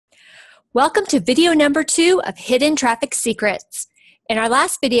Welcome to video number 2 of Hidden Traffic Secrets. In our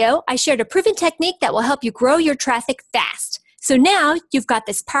last video, I shared a proven technique that will help you grow your traffic fast. So now you've got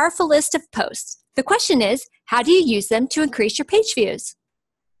this powerful list of posts. The question is, how do you use them to increase your page views?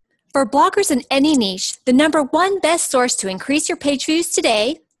 For bloggers in any niche, the number one best source to increase your page views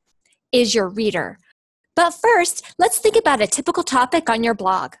today is your reader. But first, let's think about a typical topic on your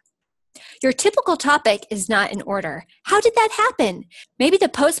blog. Your typical topic is not in order. How did that happen? Maybe the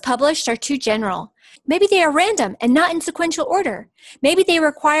posts published are too general. Maybe they are random and not in sequential order. Maybe they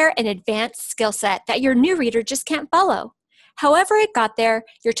require an advanced skill set that your new reader just can't follow. However it got there,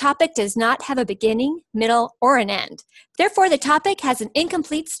 your topic does not have a beginning, middle, or an end. Therefore, the topic has an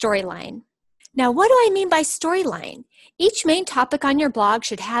incomplete storyline. Now, what do I mean by storyline? Each main topic on your blog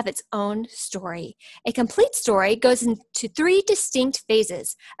should have its own story. A complete story goes into 3 distinct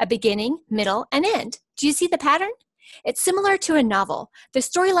phases: a beginning, middle, and end. Do you see the pattern? It's similar to a novel. The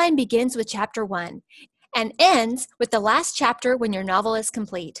storyline begins with chapter 1 and ends with the last chapter when your novel is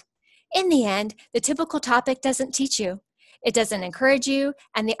complete. In the end, the typical topic doesn't teach you. It doesn't encourage you,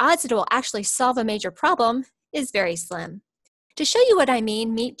 and the odds that it will actually solve a major problem is very slim. To show you what I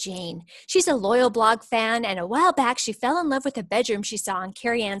mean, meet Jane. She's a loyal blog fan, and a while back she fell in love with a bedroom she saw on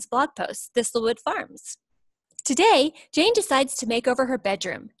Carrie Ann's blog post, Thistlewood Farms. Today, Jane decides to make over her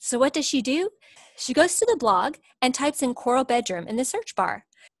bedroom. So what does she do? She goes to the blog and types in Coral Bedroom in the search bar.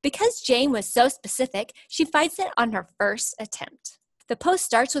 Because Jane was so specific, she finds it on her first attempt. The post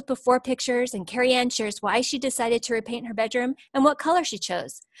starts with before pictures, and Carrie Ann shares why she decided to repaint her bedroom and what color she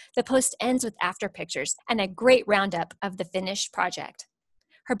chose. The post ends with after pictures and a great roundup of the finished project.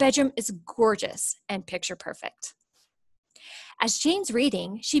 Her bedroom is gorgeous and picture perfect. As Jane's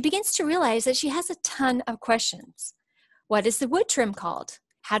reading, she begins to realize that she has a ton of questions. What is the wood trim called?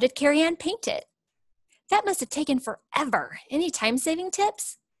 How did Carrie Ann paint it? That must have taken forever. Any time-saving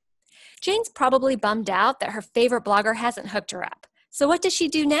tips? Jane's probably bummed out that her favorite blogger hasn't hooked her up. So what does she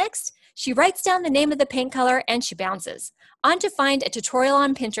do next? She writes down the name of the paint color and she bounces on to find a tutorial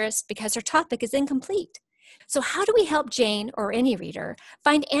on Pinterest because her topic is incomplete. So how do we help Jane, or any reader,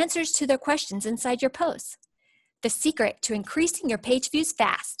 find answers to their questions inside your posts? The secret to increasing your page views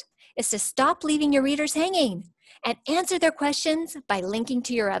fast is to stop leaving your readers hanging and answer their questions by linking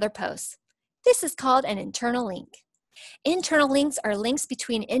to your other posts. This is called an internal link. Internal links are links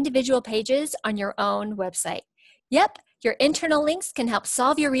between individual pages on your own website. Yep, your internal links can help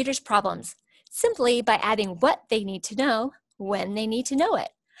solve your readers' problems simply by adding what they need to know when they need to know it.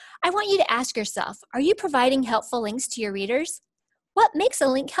 I want you to ask yourself, are you providing helpful links to your readers? What makes a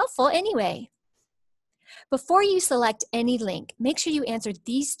link helpful anyway? Before you select any link, make sure you answer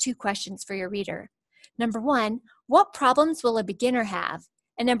these 2 questions for your reader. Number 1, what problems will a beginner have?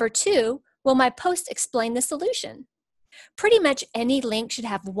 And number 2, will my post explain the solution? Pretty much any link should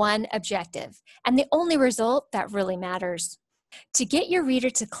have one objective, and the only result that really matters. To get your reader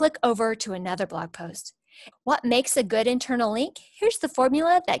to click over to another blog post. What makes a good internal link? Here's the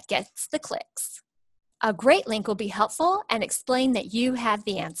formula that gets the clicks. A great link will be helpful and explain that you have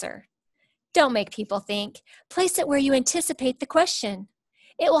the answer. Don't make people think. Place it where you anticipate the question.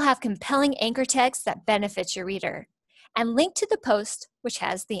 It will have compelling anchor text that benefits your reader. And link to the post which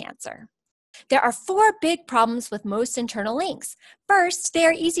has the answer. There are 4 big problems with most internal links. First, they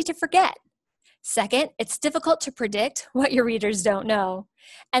are easy to forget. Second, it's difficult to predict what your readers don't know.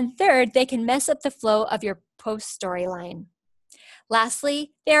 And third, they can mess up the flow of your post storyline.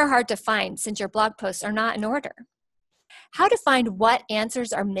 Lastly, they are hard to find since your blog posts are not in order. How to find what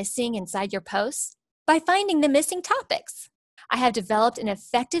answers are missing inside your posts? By finding the missing topics. I have developed an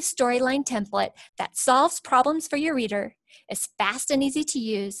effective storyline template that solves problems for your reader, is fast and easy to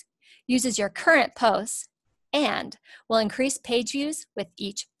use, uses your current posts, and will increase page views with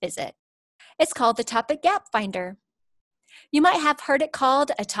each visit. It's called the Topic Gap Finder. You might have heard it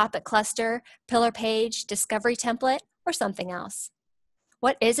called a topic cluster, pillar page, discovery template, or something else.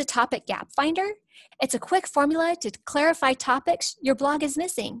 What is a topic gap finder? It's a quick formula to clarify topics your blog is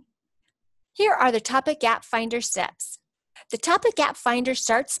missing. Here are the Topic Gap Finder steps. The Topic Gap Finder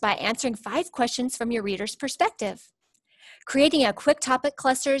starts by answering 5 questions from your reader's perspective. Creating a quick topic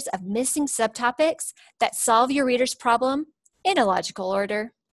clusters of missing subtopics that solve your reader's problem in a logical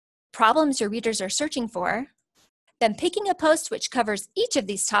order. Problems your readers are searching for. Then picking a post which covers each of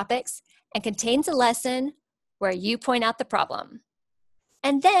these topics and contains a lesson where you point out the problem.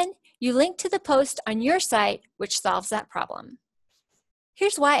 And then you link to the post on your site which solves that problem.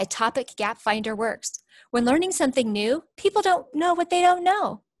 Here's why a topic gap finder works. When learning something new, people don't know what they don't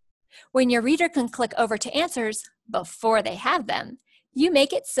know. When your reader can click over to answers before they have them, you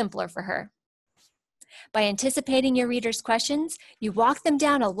make it simpler for her. By anticipating your readers' questions, you walk them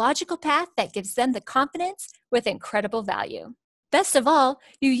down a logical path that gives them the confidence with incredible value. Best of all,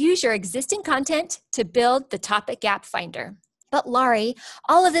 you use your existing content to build the topic gap finder. But Laurie,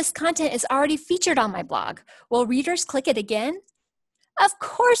 all of this content is already featured on my blog. Will readers click it again? Of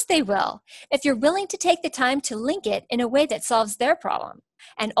course they will, if you're willing to take the time to link it in a way that solves their problem.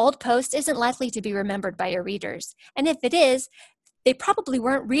 An old post isn't likely to be remembered by your readers, and if it is, they probably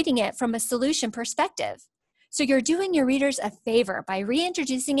weren't reading it from a solution perspective. So you're doing your readers a favor by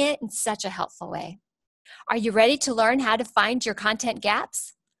reintroducing it in such a helpful way. Are you ready to learn how to find your content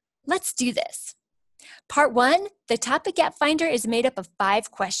gaps? Let's do this. Part 1, the topic gap finder is made up of 5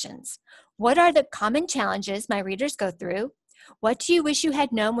 questions. What are the common challenges my readers go through? What do you wish you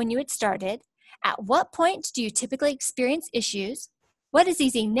had known when you had started? At what point do you typically experience issues? What is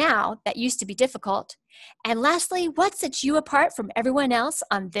easy now that used to be difficult? And lastly, what sets you apart from everyone else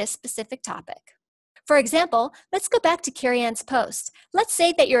on this specific topic? For example, let's go back to Carrie Ann's post. Let's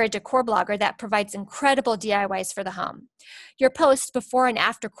say that you're a decor blogger that provides incredible DIYs for the home. Your post before and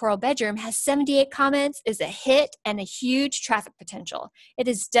after Coral Bedroom has 78 comments, is a hit, and a huge traffic potential. It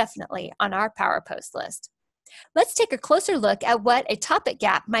is definitely on our power post list. Let's take a closer look at what a topic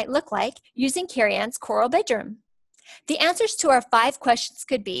gap might look like using Carrie Ann's Coral Bedroom. The answers to our 5 questions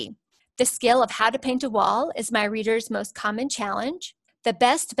could be: the skill of how to paint a wall is my reader's most common challenge. The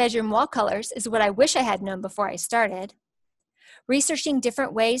best bedroom wall colors is what I wish I had known before I started. Researching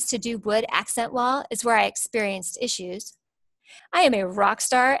different ways to do wood accent wall is where I experienced issues. I am a rock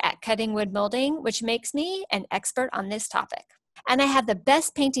star at cutting wood molding, which makes me an expert on this topic. And I have the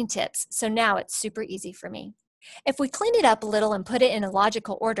best painting tips, so now it's super easy for me. If we clean it up a little and put it in a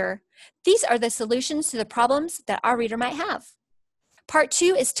logical order, these are the solutions to the problems that our reader might have. Part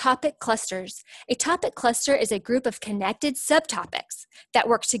 2 is topic clusters. A topic cluster is a group of connected subtopics that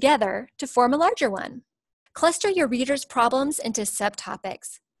work together to form a larger one. Cluster your reader's problems into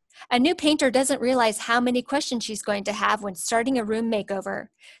subtopics. A new painter doesn't realize how many questions she's going to have when starting a room makeover.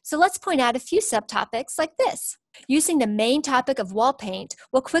 So let's point out a few subtopics like this. Using the main topic of wall paint,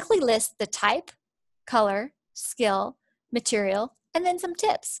 we'll quickly list the type, color, skill, material, and then some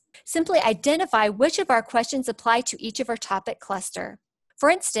tips. Simply identify which of our questions apply to each of our topic cluster. For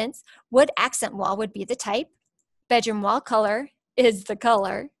instance, wood accent wall would be the type, bedroom wall color is the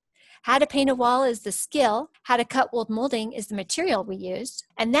color, how to paint a wall is the skill, how to cut wood molding is the material we used,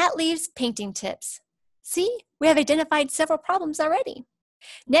 and that leaves painting tips. See, we have identified several problems already.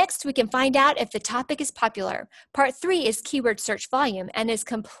 Next, we can find out if the topic is popular. Part 3 is keyword search volume and is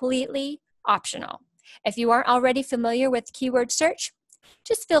completely optional. If you aren't already familiar with keyword search,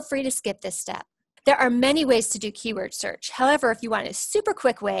 just feel free to skip this step. There are many ways to do keyword search. However, if you want a super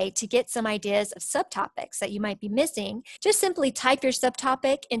quick way to get some ideas of subtopics that you might be missing, just simply type your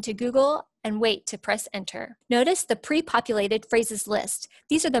subtopic into Google and wait to press enter. Notice the pre-populated phrases list.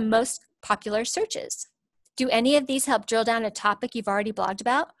 These are the most popular searches. Do any of these help drill down a topic you've already blogged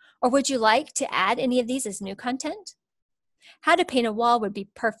about? Or would you like to add any of these as new content? How to paint a wall would be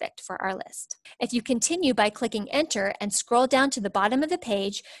perfect for our list. If you continue by clicking enter and scroll down to the bottom of the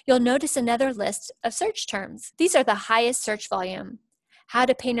page, you'll notice another list of search terms. These are the highest search volume. How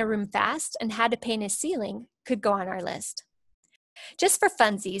to paint a room fast and how to paint a ceiling could go on our list. Just for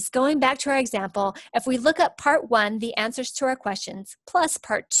funsies, going back to our example, if we look up part 1, the answers to our questions, plus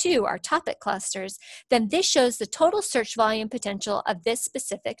part 2, our topic clusters, then this shows the total search volume potential of this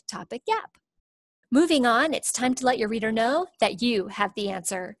specific topic gap. Moving on, it's time to let your reader know that you have the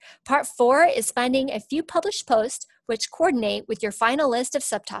answer. Part 4 is finding a few published posts which coordinate with your final list of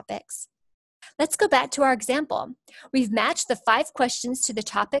subtopics. Let's go back to our example. We've matched the 5 questions to the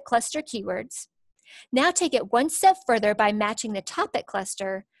topic cluster keywords. Now take it one step further by matching the topic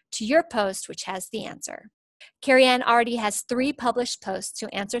cluster to your post which has the answer. Carrie Ann already has 3 published posts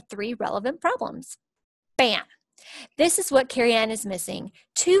to answer 3 relevant problems. Bam! This is what Carrie Ann is missing.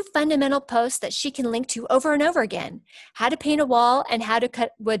 2 fundamental posts that she can link to over and over again. How to paint a wall and how to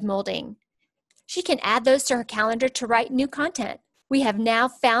cut wood molding. She can add those to her calendar to write new content. We have now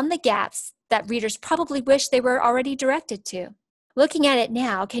found the gaps that readers probably wish they were already directed to. Looking at it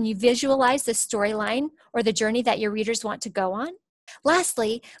now, can you visualize the storyline or the journey that your readers want to go on?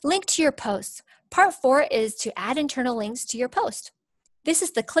 Lastly, link to your posts. Part 4 is to add internal links to your post. This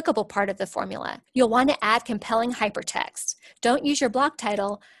is the clickable part of the formula. You'll want to add compelling hypertext. Don't use your blog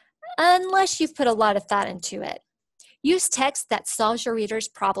title unless you've put a lot of thought into it. Use text that solves your readers'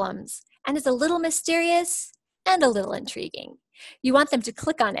 problems and is a little mysterious and a little intriguing. You want them to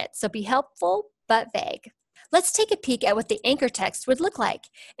click on it, so be helpful but vague. Let's take a peek at what the anchor text would look like.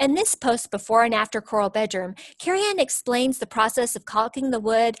 In this post, Before and After Coral Bedroom, Carrie-Anne explains the process of caulking the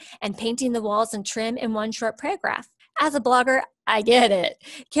wood and painting the walls and trim in one short paragraph. As a blogger, I get it.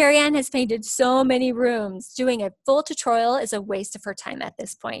 Carrie-Anne has painted so many rooms. Doing a full tutorial is a waste of her time at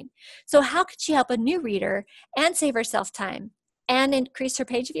this point. So how could she help a new reader and save herself time and increase her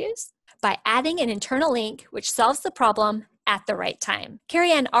page views? By adding an internal link which solves the problem at the right time.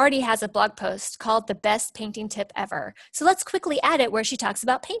 Carrie-Anne already has a blog post called The Best Painting Tip Ever, so let's quickly add it where she talks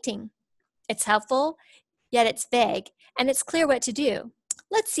about painting. It's helpful, yet it's vague, and it's clear what to do.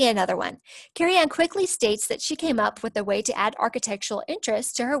 Let's see another one. Carrie-Anne quickly states that she came up with a way to add architectural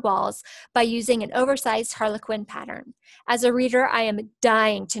interest to her walls by using an oversized harlequin pattern. As a reader, I am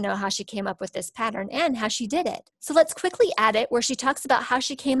dying to know how she came up with this pattern and how she did it. So let's quickly add it where she talks about how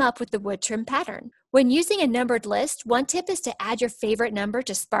she came up with the wood trim pattern. When using a numbered list, one tip is to add your favorite number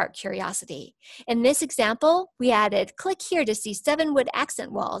to spark curiosity. In this example, we added, click here to see 7 wood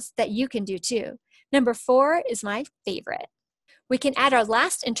accent walls that you can do too. Number 4 is my favorite. We can add our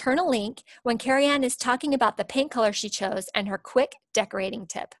last internal link when Carrie-Anne is talking about the paint color she chose and her quick decorating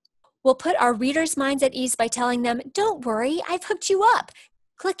tip. We'll put our readers' minds at ease by telling them, don't worry, I've hooked you up.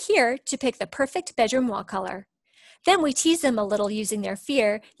 Click here to pick the perfect bedroom wall color. Then we tease them a little using their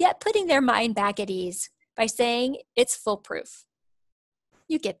fear, yet putting their mind back at ease by saying it's foolproof.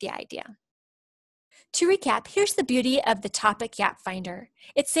 You get the idea. To recap, here's the beauty of the Topic Gap Finder.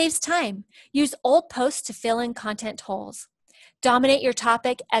 It saves time. Use old posts to fill in content holes. Dominate your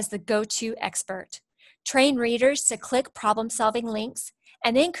topic as the go-to expert. Train readers to click problem-solving links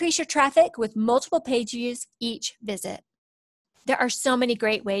and increase your traffic with multiple page views each visit. There are so many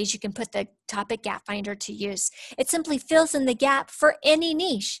great ways you can put the Topic Gap Finder to use. It simply fills in the gap for any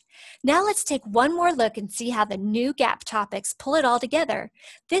niche. Now let's take one more look and see how the new gap topics pull it all together.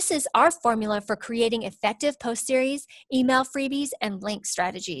 This is our formula for creating effective post series, email freebies, and link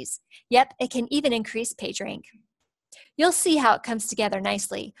strategies. Yep, it can even increase page rank. You'll see how it comes together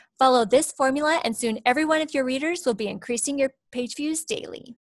nicely. Follow this formula and soon every one of your readers will be increasing your page views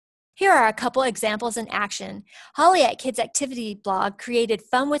daily. Here are a couple examples in action. Holly at Kids Activity blog created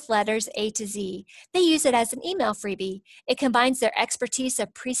Fun with Letters A to Z. They use it as an email freebie. It combines their expertise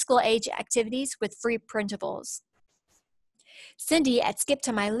of preschool age activities with free printables. Cindy at Skip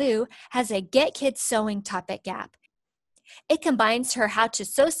to My Lou has a Get Kids Sewing topic gap. It combines her How to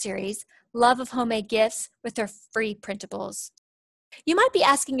Sew series, Love of Homemade Gifts, with her free printables. You might be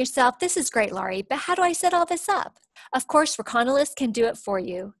asking yourself, this is great, Laurie, but how do I set all this up? Of course, Reconologist can do it for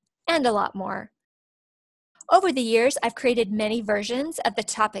you, and a lot more. Over the years, I've created many versions of the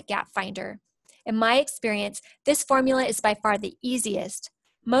Topic Gap Finder. In my experience, this formula is by far the easiest,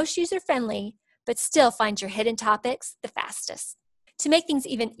 most user-friendly, but still finds your hidden topics the fastest. To make things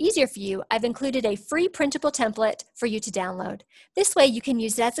even easier for you, I've included a free printable template for you to download. This way you can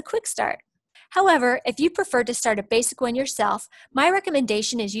use it as a quick start. However, if you prefer to start a basic one yourself, my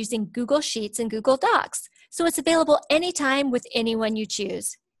recommendation is using Google Sheets and Google Docs, so it's available anytime with anyone you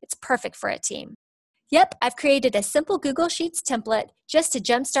choose. It's perfect for a team. Yep, I've created a simple Google Sheets template just to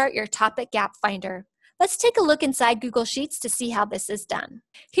jumpstart your Topic Gap Finder. Let's take a look inside Google Sheets to see how this is done.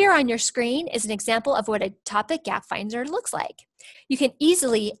 Here on your screen is an example of what a Topic Gap Finder looks like. You can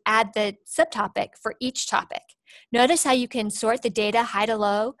easily add the subtopic for each topic. Notice how you can sort the data high to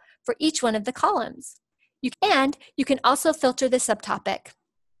low for each one of the columns. You can also filter the subtopic.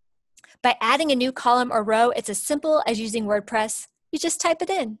 By adding a new column or row, it's as simple as using WordPress. You just type it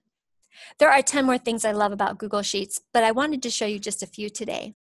in. There are 10 more things I love about Google Sheets, but I wanted to show you just a few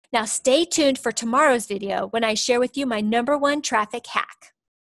today. Now stay tuned for tomorrow's video when I share with you my #1 traffic hack.